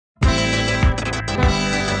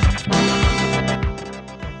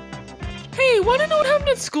want to know what happened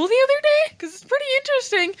at school the other day? Because it's pretty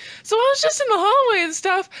interesting. So I was just in the hallway and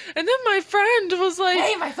stuff, and then my friend was like...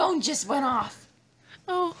 Hey, my phone just went off.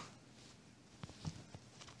 Oh.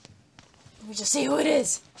 Let me just see who it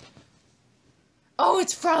is. Oh,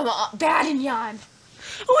 it's from Baddinyan.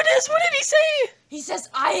 Oh, it is? What did he say? He says,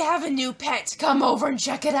 I have a new pet. Come over and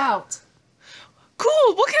check it out.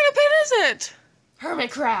 Cool. What kind of pet is it?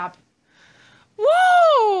 Hermit crab.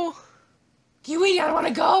 Whoa! Kiwinyan,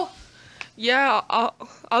 wanna go? Yeah,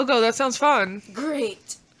 I'll go. That sounds fun.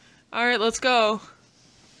 Great. All right, let's go.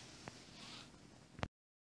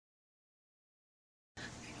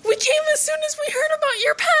 We came as soon as we heard about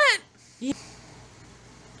your pet.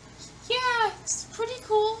 Yeah, it's pretty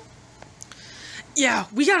cool. Yeah,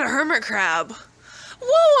 we got a hermit crab.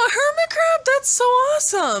 Whoa, a hermit crab? That's so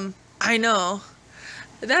awesome. I know.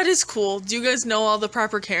 That is cool. Do you guys know all the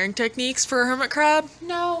proper caring techniques for a hermit crab?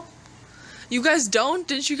 No. You guys don't?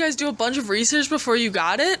 Didn't you guys do a bunch of research before you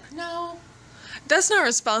got it? No. That's not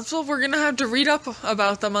responsible. We're gonna have to read up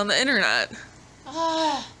about them on the internet.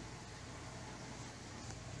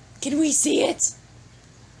 Can we see it?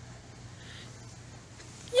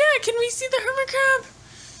 Yeah, can we see the hermit crab?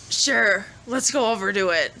 Sure. Let's go over to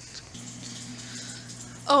it.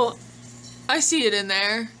 Oh, I see it in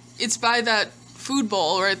there. It's by that food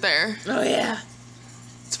bowl right there. Oh, yeah.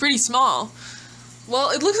 It's pretty small.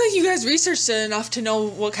 Well, it looks like you guys researched it enough to know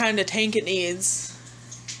what kind of tank it needs.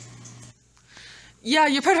 Yeah,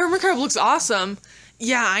 your pet hermit crab looks awesome.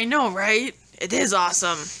 Yeah, I know, right? It is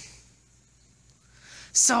awesome.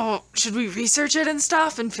 So, should we research it and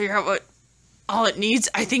stuff and figure out what all it needs?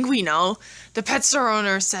 I think we know. The pet store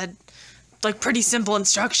owner said, like, pretty simple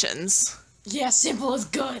instructions. Yeah, simple is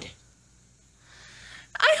good.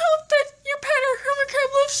 I hope that your pet or hermit crab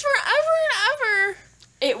lives forever and ever.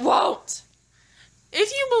 It won't. If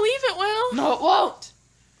you believe it will. No, it won't.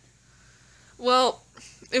 Well,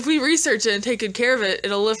 if we research it and take good care of it,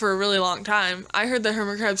 it'll live for a really long time. I heard that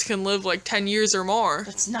hermit crabs can live like 10 years or more.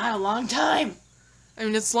 That's not a long time. I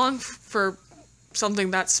mean, it's long for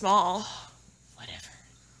something that small. Whatever.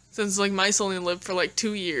 Since, like, mice only live for like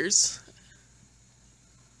 2 years.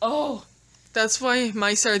 Oh. That's why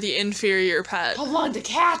mice are the inferior pet. How long do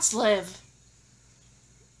cats live?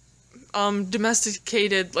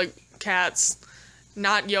 Domesticated, like, cats,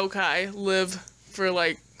 not yokai, live for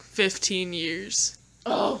like 15 years.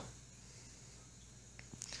 Oh.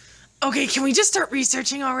 Okay, can we just start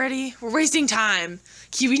researching already? We're wasting time.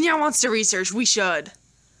 Kiwinyan wants to research. We should.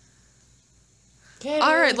 Okay.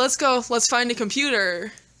 Alright, let's go. Let's find a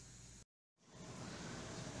computer.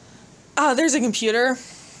 Ah, there's a computer.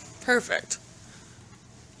 Perfect.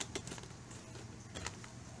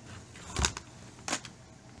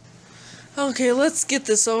 Okay, let's get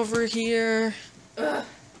this over here. Ugh.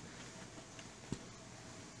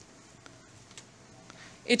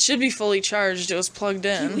 It should be fully charged. It was plugged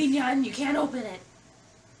in. Kiwinyan, you can't open it.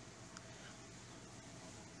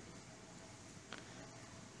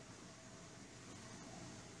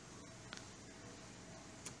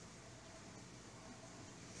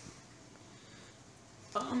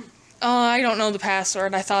 I don't know the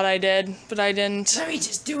password. I thought I did, but I didn't. Let me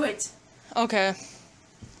just do it. Okay.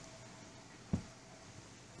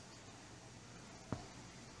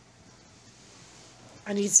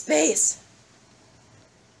 I need space.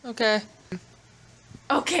 Okay.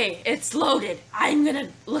 Okay, it's loaded. I'm gonna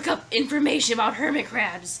look up information about hermit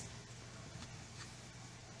crabs.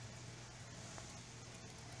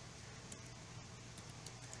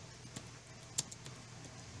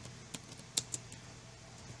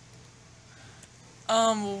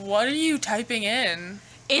 What are you typing in?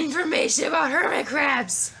 Information about hermit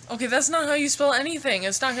crabs. Okay, that's not how you spell anything.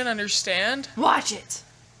 It's not gonna understand. Watch it.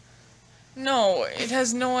 No, it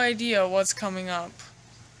has no idea what's coming up.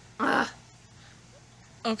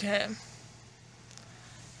 Okay.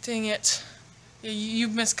 Dang it. Yeah, you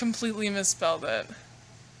completely misspelled it.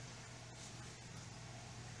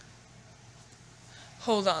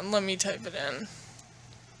 Hold on, let me type it in.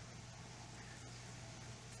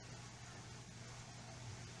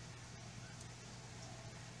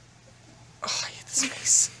 Oh, I hate the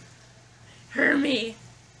space. Hermit.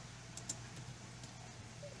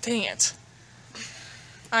 Dang it.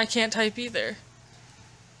 I can't type either.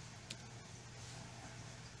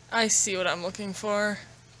 I see what I'm looking for.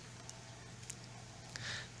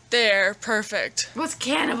 There, perfect. What's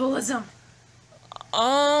cannibalism?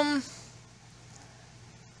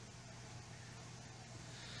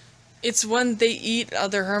 It's when they eat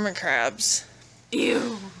other hermit crabs.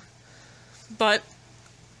 Ew. But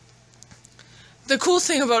the cool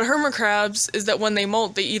thing about hermit crabs is that when they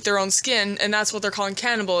molt, they eat their own skin, and that's what they're calling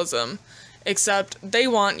cannibalism. except they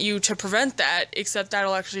want you to prevent that, except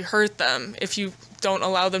that'll actually hurt them if you don't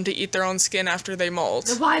allow them to eat their own skin after they molt.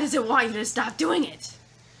 So why does it want you to stop doing it?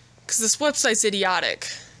 Because this website's idiotic.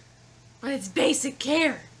 But it's basic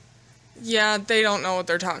care. Yeah, they don't know what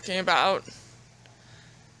they're talking about.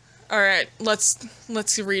 Alright, let's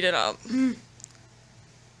read it up.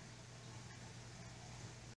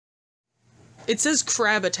 It says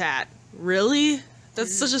crabitat. Really?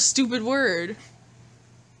 That's such a stupid word.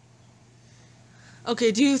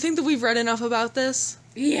 Okay, do you think that we've read enough about this?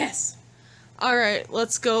 Yes. Alright,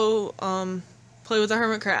 let's go, play with the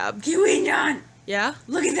hermit crab. Kiwinyan! Yeah?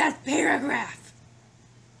 Look at that paragraph.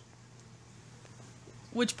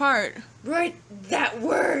 Which part? Right, that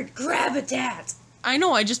word, gravitat. I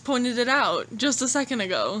know, I just pointed it out just a second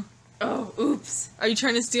ago. Oh, oops. Are you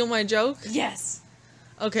trying to steal my joke? Yes.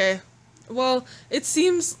 Okay. Well, it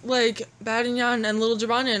seems like Baddinyan and Little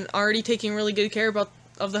Jibanyan are already taking really good care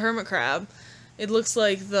of the hermit crab. It looks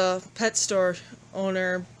like the pet store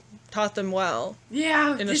owner taught them well.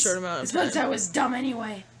 Yeah, in a short amount of time. This website was dumb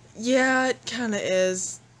anyway. Yeah, it kinda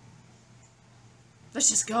is. Let's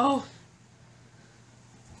just go.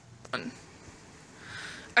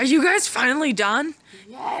 Are you guys finally done?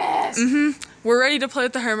 Yes. We're ready to play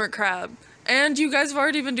with the hermit crab. And you guys have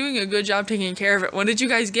already been doing a good job taking care of it. When did you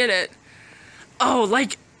guys get it? Oh,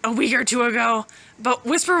 like a week or two ago. But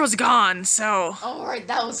Whisper was gone, so... Alright,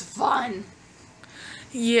 that was fun.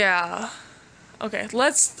 Yeah. Okay,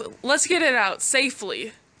 let's get it out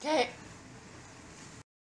safely. Okay.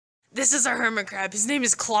 This is our hermit crab. His name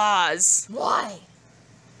is Claus. Why?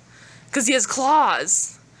 Because he has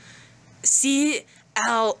claws. C-L-A-U-S-E.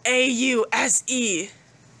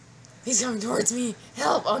 He's coming towards me.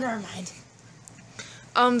 Help. Oh, never mind.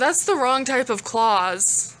 That's the wrong type of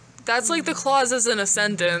claws. That's like the clause is in a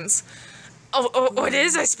sentence. Oh, it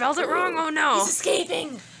is? I spelled it wrong? Oh, no. He's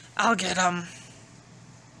escaping. I'll get him.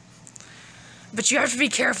 But you have to be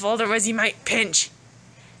careful, otherwise he might pinch.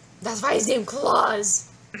 That's why he's named Claus.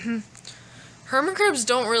 Hermit crabs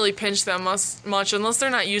don't really pinch that much unless they're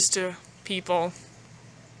not used to people.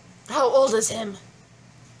 How old is him?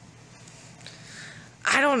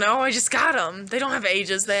 I don't know, I just got them. They don't have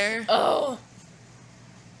ages there. Oh.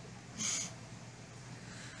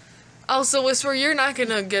 Also, Whisper, you're not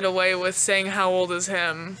gonna get away with saying how old is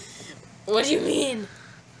him. What do you mean?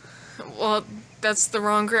 Well, that's the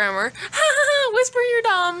wrong grammar. Whisper, you're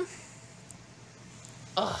dumb.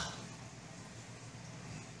 Ugh.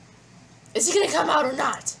 Is he gonna come out or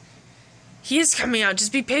not? He is coming out.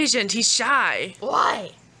 Just be patient. He's shy.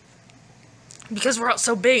 Why? Because we're out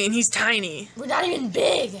so big and he's tiny. We're not even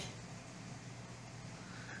big.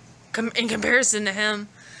 In comparison to him.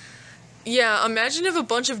 Yeah, imagine if a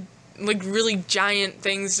bunch of, like, really giant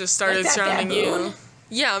things just started Like that surrounding baboon? you.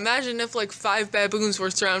 Yeah, imagine if, like, 5 baboons were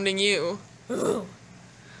surrounding you. Ooh.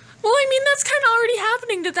 Well, I mean, that's kind of already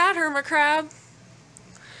happening to that hermit crab.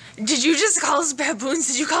 Did you just call us baboons?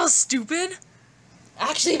 Did you call us stupid?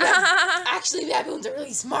 Actually, baboons are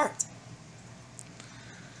really smart.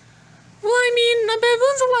 Well, I mean, a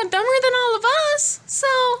baboon's a lot dumber than all of us, so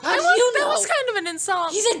How do you that know? was kind of an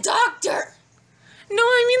insult. He's a doctor. No,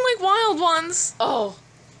 I mean like wild ones. Oh.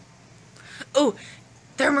 Oh,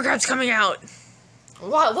 the hermit crab's coming out.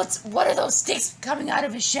 What are those sticks coming out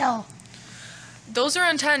of his shell? Those are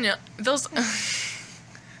antennae. Those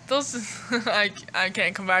I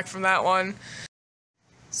can't come back from that one.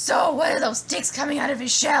 So, what are those sticks coming out of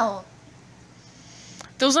his shell?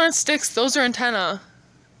 Those aren't sticks, those are antennae.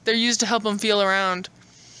 They're used to help him feel around.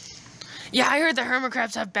 Yeah, I heard the hermit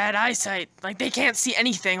crabs have bad eyesight. Like, they can't see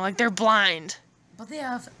anything. Like, they're blind. But they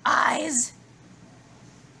have eyes.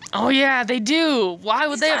 Oh, yeah, they do. Why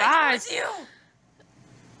would they have eyes? You.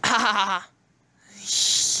 Ha ha ha.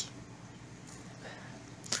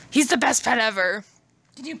 He's the best pet ever.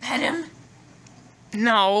 Did you pet him?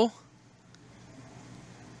 No.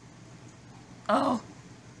 Oh.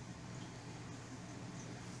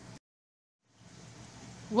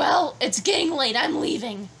 Well, it's getting late. I'm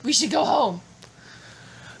leaving. We should go home.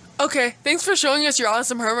 Okay, thanks for showing us your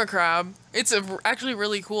awesome hermit crab. It's actually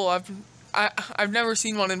really cool. I've never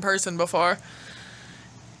seen one in person before.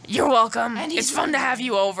 You're welcome. And It's fun to have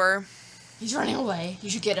you over. He's running away. You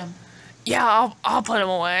should get him. Yeah, I'll put him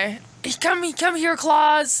away. Come here,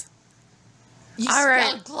 Claus. You All right.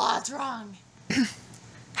 spelled Claus wrong.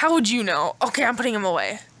 How would you know? Okay, I'm putting him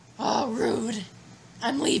away. Oh, rude.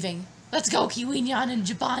 I'm leaving. Let's go, Kiwinyan and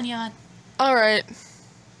Jibanyan. All right.